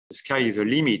the sky is the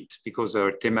limit because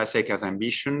Temasek has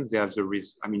ambition. They have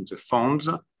the funds,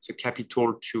 the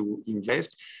capital to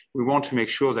invest. We want to make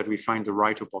sure that we find the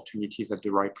right opportunities at the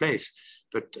right place.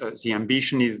 But the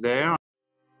ambition is there.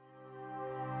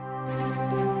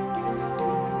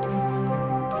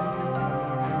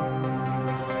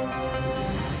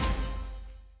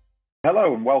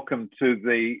 Hello and welcome to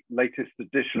the latest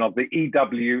edition of the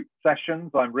EW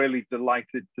Sessions. I'm really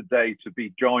delighted today to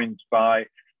be joined by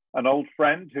an old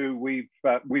friend who we've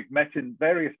met in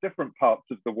various different parts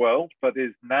of the world, but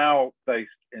is now based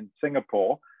in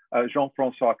Singapore.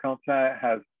 Jean-François Quentin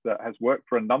has worked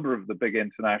for a number of the big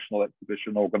international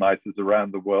exhibition organizers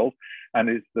around the world and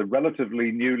is the relatively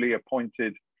newly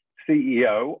appointed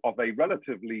CEO of a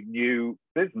relatively new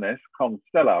business,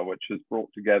 Constellar, which has brought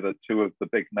together two of the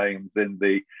big names in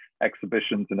the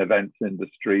exhibitions and events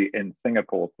industry in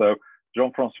Singapore. So,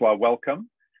 Jean-François, welcome.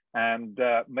 And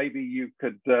maybe you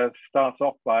could start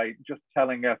off by just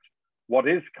telling us what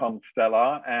is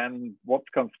Constellar and what's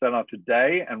Constellar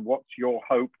today, and what's your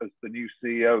hope as the new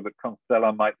CEO that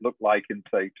Constellar might look like in,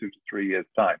 say, 2 to 3 years'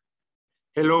 time?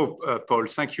 Hello, Paul.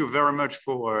 Thank you very much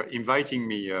for inviting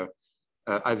me.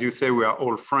 As you say, we are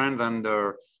all friends, and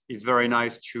it's very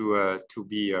nice to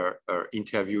be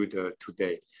interviewed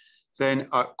today. Then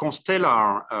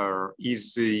Constellar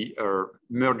is the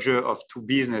merger of two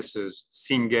businesses,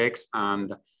 Singex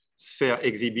and Sphere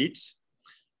Exhibits.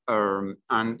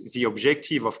 And the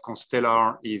objective of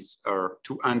Constellar is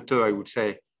to enter, I would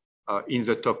say, in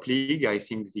the top league. I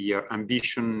think the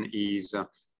ambition is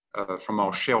from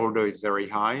our shareholder is very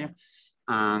high.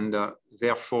 And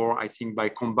therefore, I think by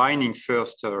combining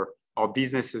first our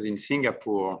businesses in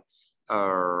Singapore,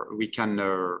 we can,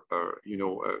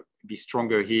 be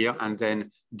stronger here and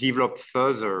then develop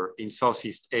further in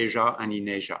Southeast Asia and in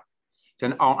Asia.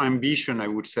 Then our ambition, I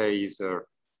would say,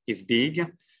 is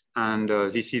big. And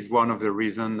this is one of the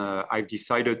reasons I've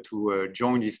decided to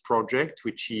join this project,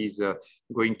 which is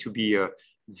going to be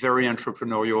very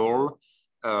entrepreneurial.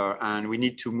 And we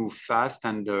need to move fast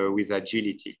and with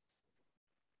agility.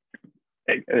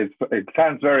 It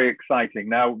sounds very exciting.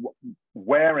 Now,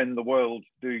 where in the world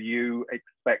do you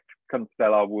expect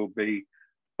Constellar will be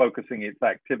focusing its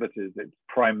activities? It's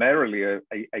primarily a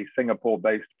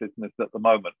Singapore-based business at the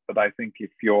moment, but I think if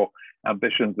your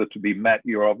ambitions are to be met,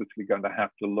 you're obviously going to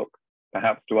have to look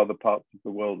perhaps to other parts of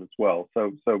the world as well.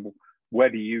 So where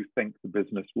do you think the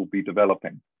business will be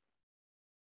developing?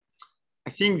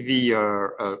 I think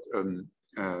the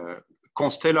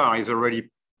Constellar is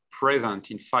already present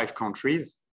in 5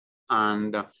 countries,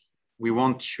 and we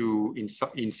want to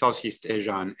in Southeast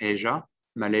Asia and Asia,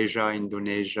 Malaysia,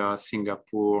 Indonesia,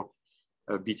 Singapore,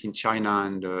 a bit in China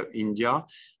and India.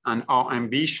 And our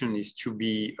ambition is to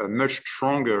be much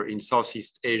stronger in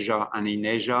Southeast Asia and in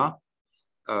Asia,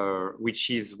 which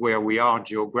is where we are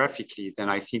geographically. Then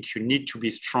I think you need to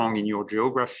be strong in your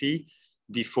geography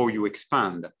before you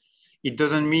expand. It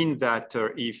doesn't mean that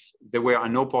if there were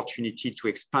an opportunity to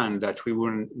expand that we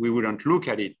wouldn't look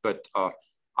at it, but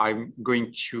I'm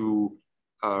going to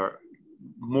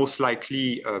most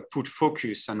likely put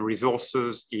focus and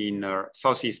resources in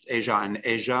Southeast Asia and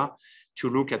Asia to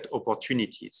look at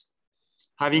opportunities.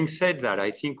 Having said that,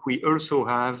 I think we also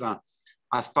have,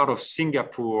 as part of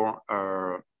Singapore,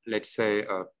 let's say,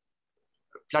 a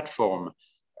platform,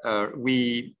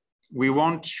 we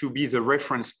want to be the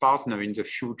reference partner in the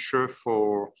future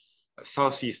for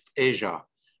Southeast Asia.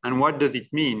 And what does it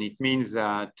mean? It means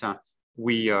that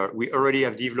we already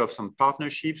have developed some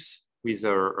partnerships with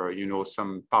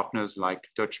some partners like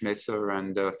Dutch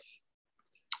m.i.c.e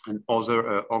and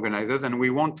other organizers, and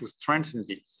we want to strengthen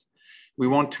this. We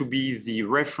want to be the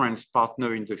reference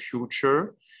partner in the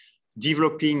future,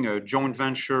 developing a joint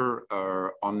venture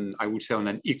on, I would say, on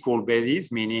an equal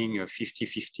basis, meaning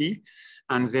 50-50,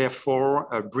 and therefore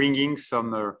bringing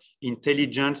some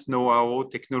intelligence, know-how,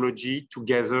 technology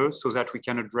together so that we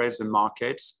can address the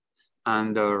markets.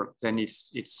 And then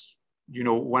it's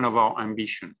one of our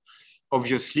ambitions.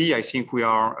 Obviously, I think we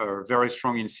are very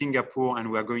strong in Singapore,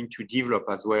 and we are going to develop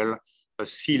as well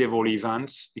C-level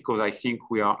events, because I think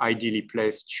we are ideally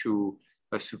placed to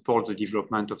support the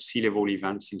development of C-level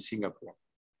events in Singapore.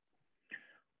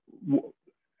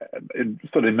 It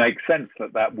sort of makes sense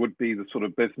that would be the sort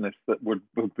of business that would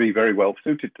be very well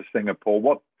suited to Singapore.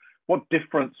 What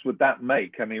difference would that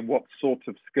make? I mean, what sort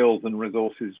of skills and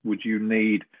resources would you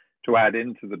need to add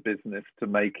into the business to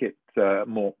make it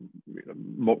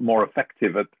more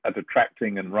effective at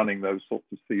attracting and running those sorts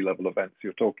of C-level events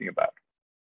you're talking about?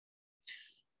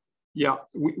 Yeah,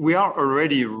 we are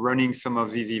already running some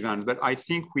of these events, but I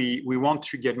think we want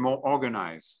to get more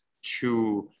organized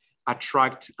to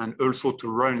attract and also to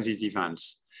run these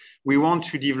events. We want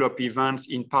to develop events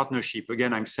in partnership.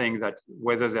 Again, I'm saying that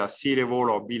whether they are C-level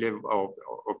or B-level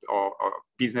or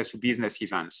business-to-business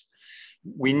events.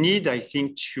 We need, I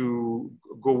think, to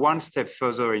go one step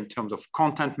further in terms of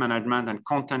content management and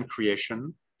content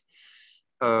creation.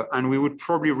 And we would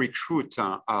probably recruit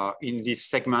in this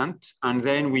segment. And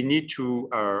then we need to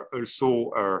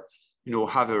also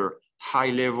have a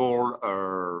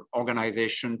high-level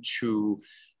organization to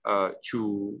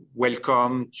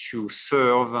welcome, to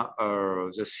serve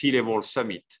the C-level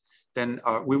summit. Then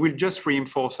we will just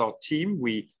reinforce our team.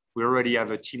 We already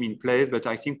have a team in place, but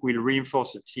I think we'll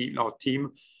reinforce our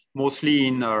team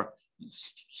mostly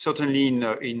certainly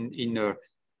in a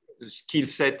skill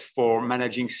set for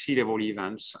managing C-level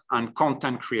events and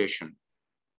content creation.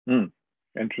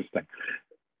 Interesting.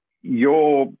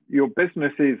 Your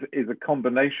business is a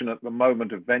combination at the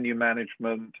moment of venue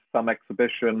management, some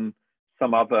exhibition,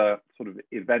 some other sort of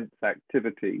events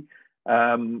activity.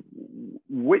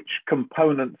 Which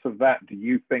components of that do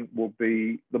you think will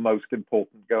be the most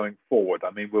important going forward?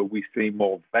 I mean, will we see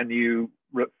more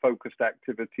venue-focused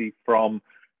activity from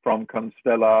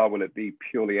Constellar? Will it be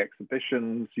purely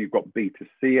exhibitions? You've got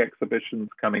B2C exhibitions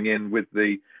coming in with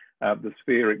the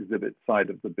Sphere Exhibit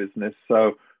side of the business.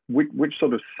 So which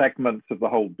sort of segments of the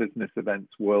whole business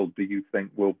events world do you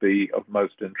think will be of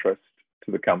most interest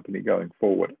to the company going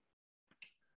forward?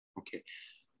 Okay.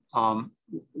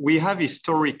 We have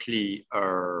historically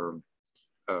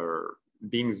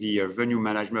being the venue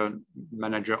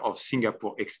manager of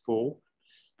Singapore Expo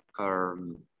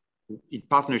in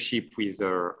partnership with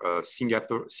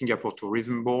Singapore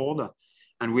Tourism Board.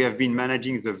 And we have been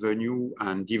managing the venue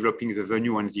and developing the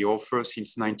venue and the offer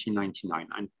since 1999.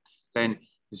 And then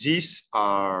these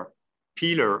are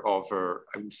pillar of,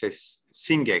 I would say,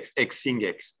 Singex,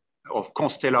 ex-Singex of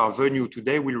Constellar venue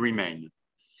today will remain.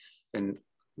 And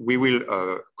we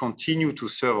will continue to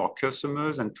serve our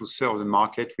customers and to serve the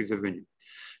market with the venue.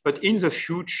 But in the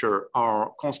future,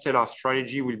 our Constellar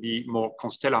strategy will be more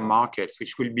Constellar markets,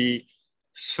 which will be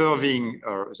serving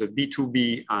the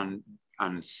B2B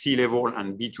and C-level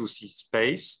and B2C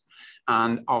space.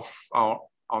 And our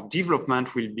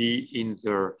development will be in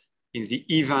the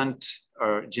event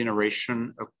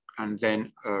generation and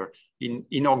then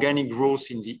in organic growth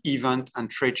in the event and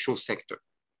trade show sector.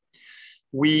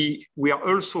 We are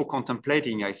also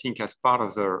contemplating, I think, as part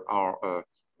of our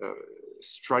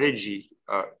strategy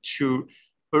to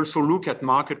also look at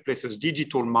marketplaces,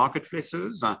 digital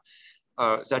marketplaces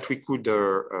that we could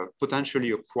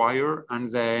potentially acquire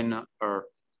and then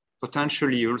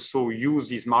potentially also use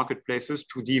these marketplaces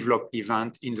to develop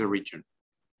event in the region.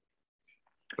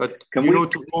 But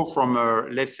to go from,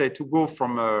 let's say, to go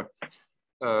from a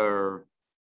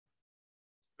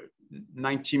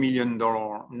 $90 million,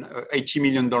 $80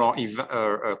 million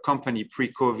company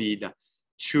pre-COVID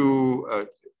to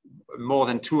more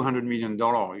than $200 million,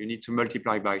 you need to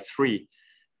multiply by 3.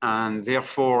 And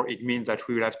therefore, it means that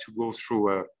we will have to go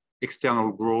through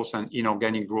external growth and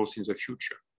inorganic growth in the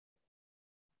future.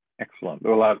 Excellent.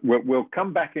 Well, we'll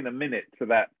come back in a minute to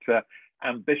that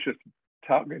ambitious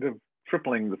target of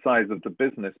tripling the size of the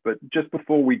business. But just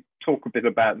before we talk a bit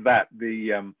about that,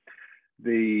 you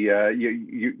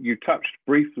touched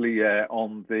briefly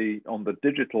on the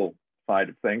digital side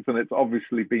of things, and it's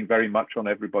obviously been very much on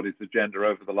everybody's agenda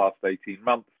over the last 18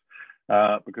 months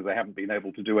because they haven't been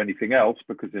able to do anything else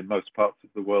because in most parts of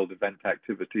the world event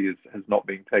activity has not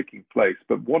been taking place.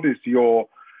 But what is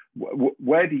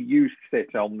where do you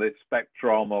sit on this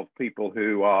spectrum of people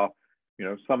who are,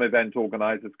 some event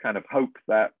organizers kind of hope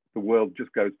that the world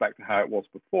just goes back to how it was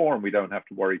before and we don't have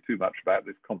to worry too much about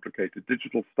this complicated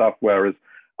digital stuff, whereas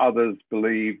others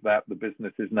believe that the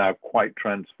business is now quite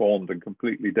transformed and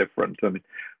completely different. I mean,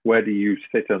 where do you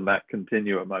sit on that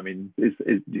continuum? I mean,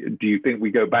 do you think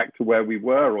we go back to where we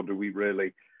were, or do we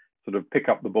really sort of pick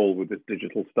up the ball with this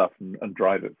digital stuff and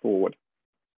drive it forward?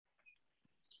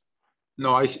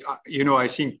 No, I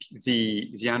think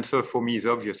the answer for me is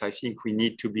obvious. I think we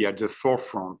need to be at the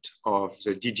forefront of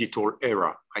the digital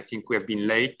era. I think we have been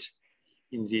late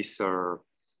in this,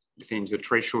 in the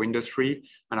trade show industry,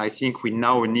 and I think we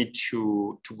now need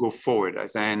to go forward.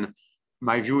 Then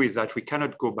my view is that we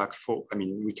cannot go back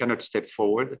we cannot step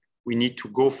forward. We need to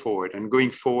go forward, and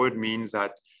going forward means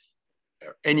that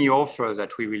any offer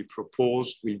that we will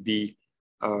propose will be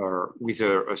with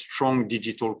a strong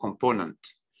digital component.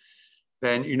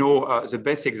 Then, the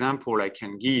best example I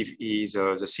can give is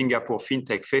the Singapore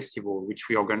FinTech Festival, which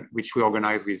we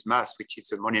organize with m.i.c.e, which is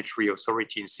the monetary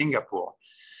authority in Singapore.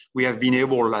 We have been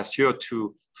able last year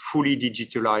to fully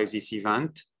digitalize this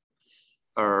event.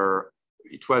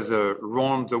 it was a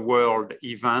round the world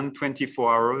event,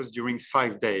 24 hours during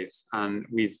 5 days. And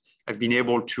I've been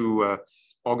able to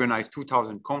organize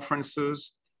 2,000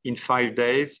 conferences in 5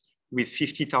 days with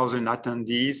 50,000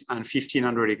 attendees and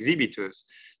 1,500 exhibitors.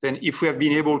 Then if we have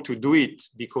been able to do it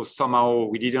because somehow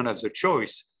we didn't have the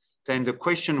choice, then the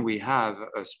question we have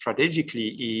strategically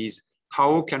is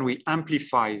how can we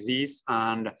amplify this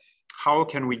and how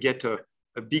can we get a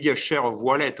bigger share of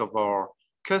wallet of our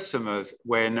customers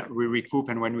when we recoup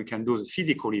and when we can do the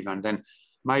physical event. Then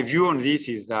my view on this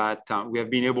is that we have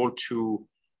been able to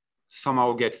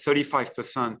somehow get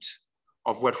 35%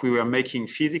 of what we were making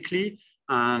physically.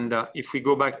 And if we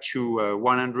go back to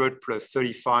 100 plus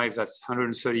 35, that's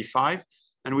 135.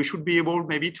 And we should be able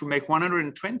maybe to make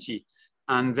 120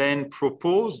 and then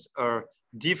propose a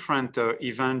different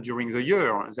event during the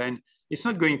year. Then it's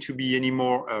not going to be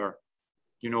anymore a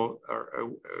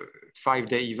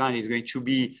 5-day event. Is going to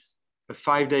be a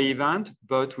 5-day event,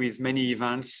 but with many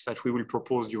events that we will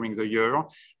propose during the year,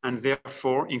 and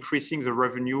therefore increasing the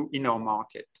revenue in our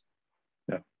market.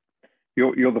 Yeah,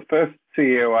 you're the first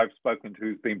CEO I've spoken to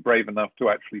who's been brave enough to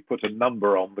actually put a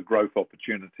number on the growth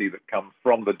opportunity that comes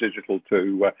from the digital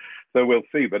to. So we'll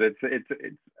see, but it's.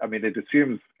 I mean, it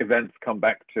assumes events come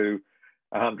back to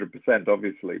 100%,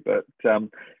 obviously. But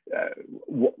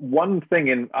one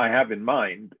thing I have in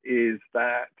mind is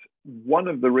that one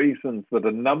of the reasons that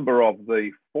a number of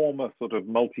the former sort of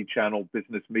multi-channel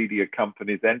business media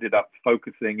companies ended up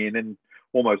focusing in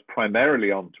almost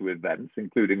primarily onto events,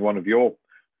 including one of your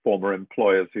former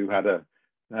employers who had a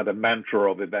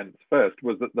mantra of events first,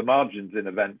 was that the margins in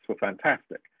events were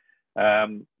fantastic.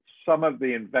 Some of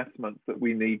the investments that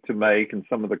we need to make and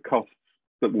some of the costs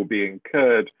that will be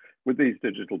incurred with these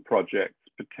digital projects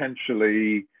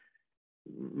potentially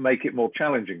make it more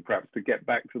challenging, perhaps, to get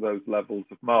back to those levels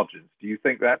of margins. Do you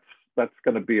think that's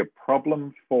going to be a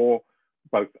problem for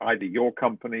both either your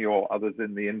company or others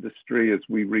in the industry as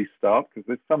we restart?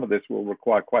 Because some of this will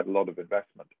require quite a lot of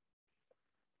investment.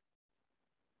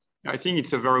 I think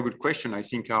it's a very good question. I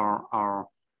think our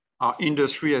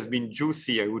industry has been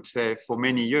juicy, I would say, for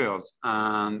many years,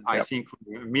 and I think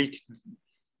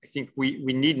we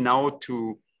need now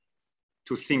to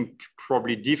think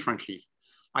probably differently.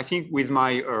 I think with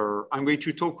my, I'm going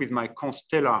to talk with my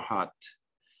Constellar hat.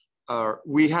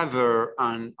 We have,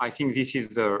 and I think this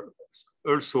is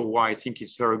also why I think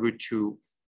it's very good to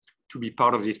be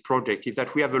part of this project, is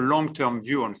that we have a long-term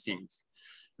view on things.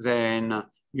 Then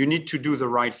you need to do the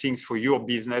right things for your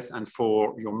business and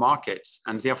for your markets.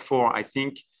 And therefore, I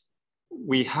think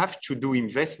we have to do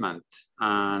investment.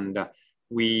 And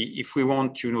if we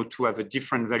want to have a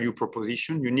different value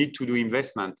proposition, you need to do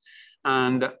investment.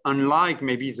 And unlike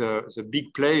maybe the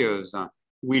big players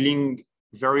willing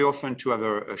very often to have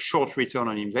a short return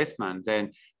on investment,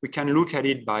 then we can look at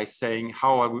it by saying,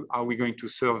 how are we going to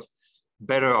serve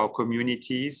better our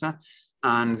communities?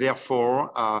 And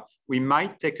therefore, we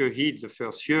might take a hit the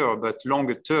first year, but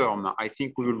longer term, I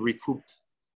think we will recoup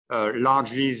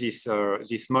largely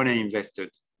this money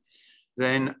invested.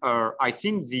 Then I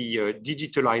think the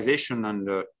digitalization and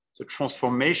the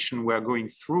transformation we're going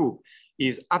through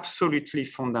is absolutely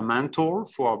fundamental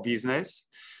for our business.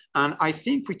 And I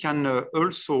think we can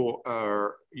also,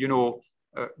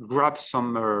 grab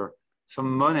some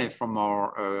money from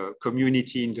our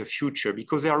community in the future,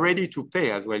 because they are ready to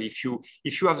pay as well. If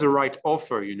you have the right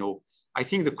offer, I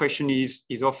think the question is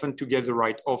often to get the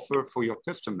right offer for your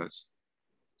customers.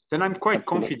 Then I'm quite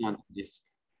confident in this.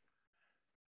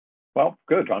 Well,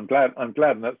 good. I'm glad,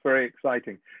 and that's very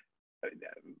exciting.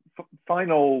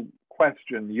 Final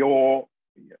question.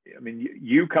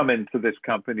 You come into this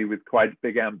company with quite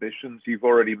big ambitions. You've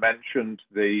already mentioned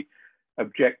the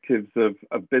objectives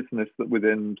of business that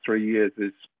within 3 years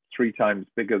is 3 times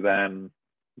bigger than,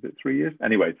 is it 3 years?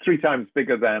 Anyway, 3 times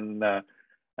bigger than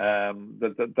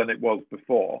it was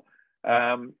before.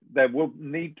 There will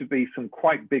need to be some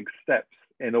quite big steps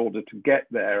in order to get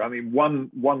there. I mean,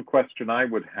 one question I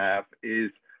would have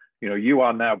is, you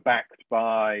are now backed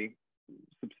by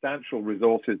substantial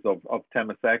resources of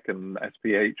m.i.c.e and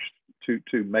SPH,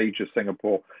 two major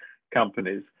Singapore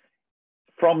companies.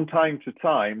 From time to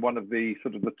time, one of the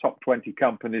top 20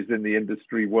 companies in the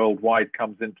industry worldwide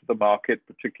comes into the market,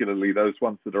 particularly those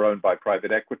ones that are owned by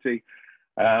private equity.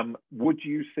 Would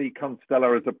you see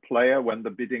Constellar as a player when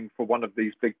the bidding for one of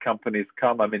these big companies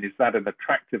come? I mean, is that an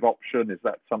attractive option? Is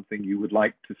that something you would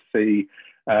like to see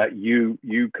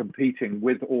you competing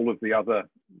with all of the other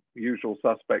usual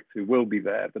suspects who will be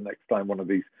there the next time one of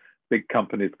these big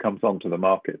companies comes onto the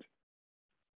market?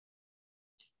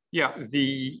 Yeah,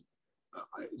 the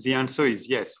answer is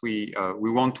yes. We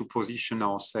want to position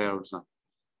ourselves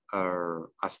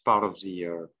as part of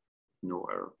the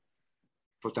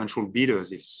potential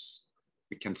bidders, if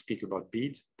we can speak about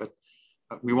bids. But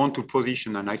we want to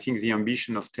position, and I think the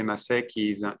ambition of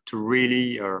m.i.c.e is to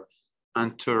really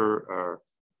enter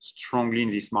strongly in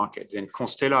this market. Then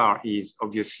Constellar is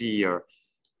obviously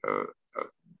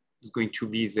going to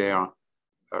be their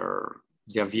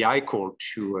vehicle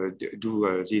to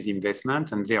do this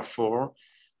investment, and therefore,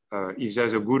 if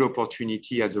there's a good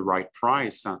opportunity at the right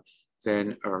price,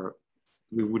 then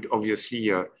we would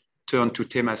obviously turn to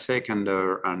m.i.c.e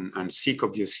and seek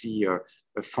obviously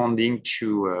funding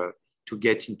to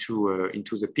get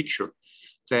into the picture.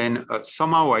 Then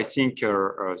somehow I think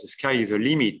the sky is the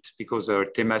limit, because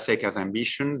m.i.c.e has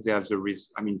ambitions. They have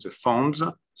the funds,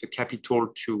 the capital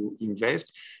to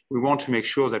invest. We want to make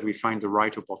sure that we find the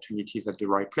right opportunities at the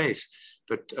right place.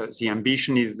 But the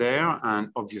ambition is there, and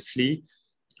obviously,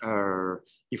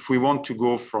 if we want to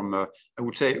go from, I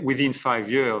would say, within 5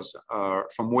 years,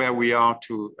 from where we are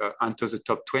to enter the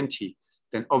top 20,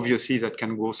 then obviously that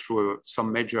can go through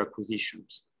some major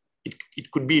acquisitions. It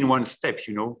could be in one step,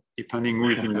 depending who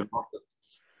is in the market.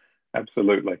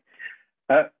 Absolutely.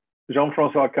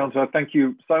 Jean-François Quentin, thank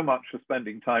you so much for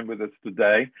spending time with us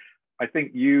today. I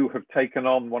think you have taken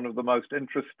on one of the most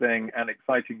interesting and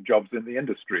exciting jobs in the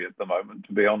industry at the moment,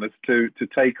 to be honest, to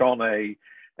take on a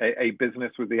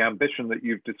business with the ambition that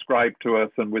you've described to us,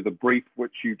 and with a brief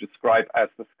which you describe as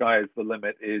the sky is the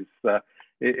limit, is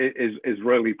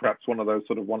really perhaps one of those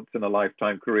sort of once in a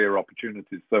lifetime career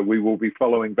opportunities. So we will be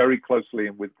following very closely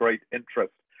and with great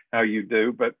interest how you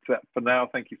do. But for now,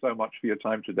 thank you so much for your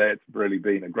time today. It's really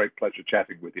been a great pleasure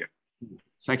chatting with you.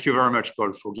 Thank you very much,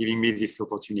 Paul, for giving me this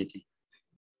opportunity.